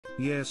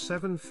Year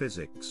 7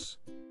 Physics.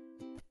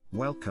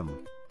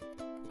 Welcome.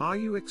 Are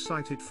you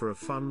excited for a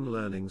fun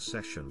learning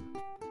session?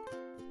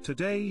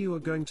 Today you are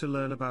going to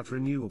learn about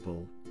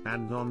renewable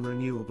and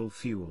non-renewable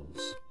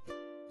fuels.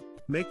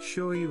 Make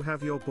sure you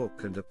have your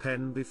book and a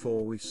pen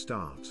before we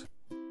start.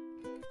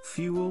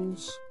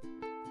 Fuels.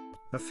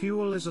 A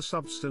fuel is a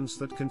substance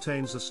that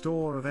contains a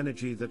store of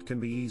energy that can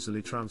be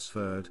easily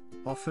transferred,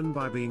 often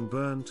by being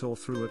burnt or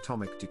through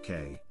atomic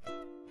decay.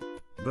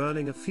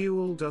 Burning a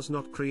fuel does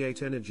not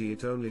create energy,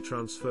 it only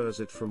transfers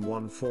it from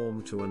one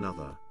form to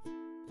another.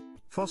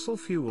 Fossil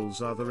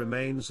fuels are the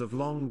remains of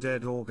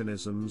long-dead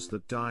organisms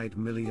that died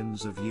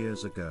millions of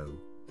years ago.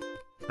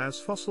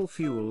 As fossil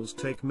fuels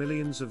take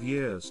millions of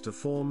years to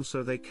form,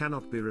 so they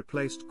cannot be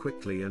replaced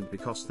quickly, and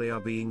because they are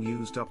being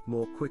used up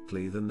more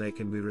quickly than they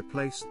can be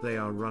replaced, they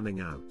are running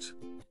out.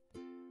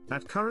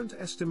 At current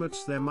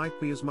estimates, there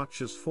might be as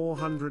much as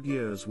 400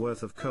 years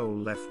worth of coal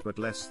left, but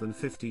less than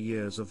 50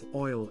 years of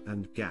oil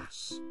and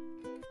gas.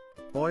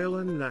 Oil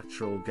and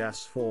natural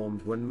gas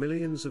formed when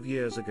millions of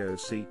years ago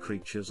sea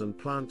creatures and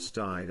plants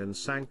died and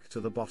sank to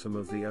the bottom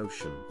of the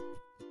ocean.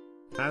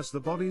 As the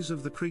bodies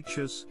of the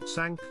creatures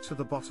sank to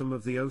the bottom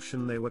of the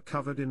ocean, they were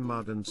covered in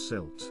mud and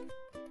silt.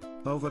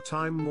 Over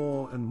time,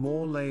 more and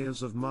more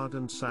layers of mud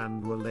and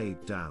sand were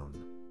laid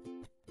down.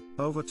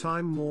 Over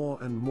time, more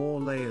and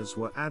more layers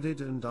were added,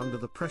 and under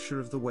the pressure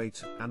of the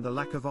weight and the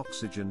lack of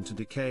oxygen to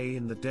decay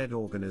in the dead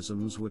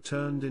organisms were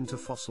turned into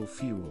fossil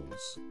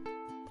fuels.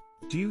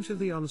 Due to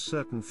the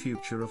uncertain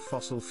future of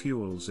fossil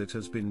fuels, it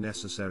has been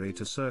necessary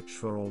to search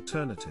for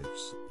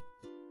alternatives.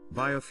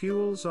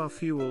 Biofuels are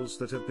fuels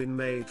that have been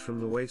made from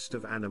the waste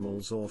of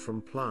animals or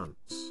from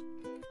plants.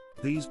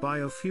 These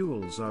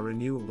biofuels are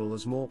renewable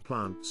as more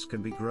plants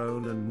can be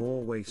grown and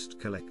more waste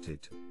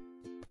collected.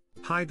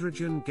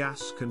 Hydrogen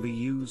gas can be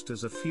used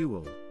as a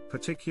fuel,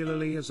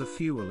 particularly as a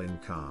fuel in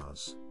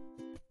cars.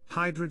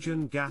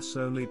 Hydrogen gas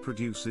only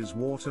produces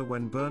water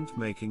when burnt,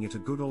 making it a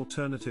good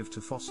alternative to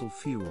fossil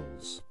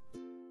fuels.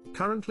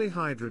 Currently,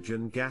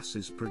 hydrogen gas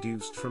is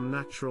produced from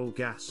natural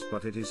gas,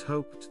 but it is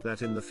hoped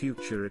that in the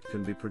future it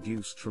can be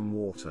produced from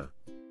water.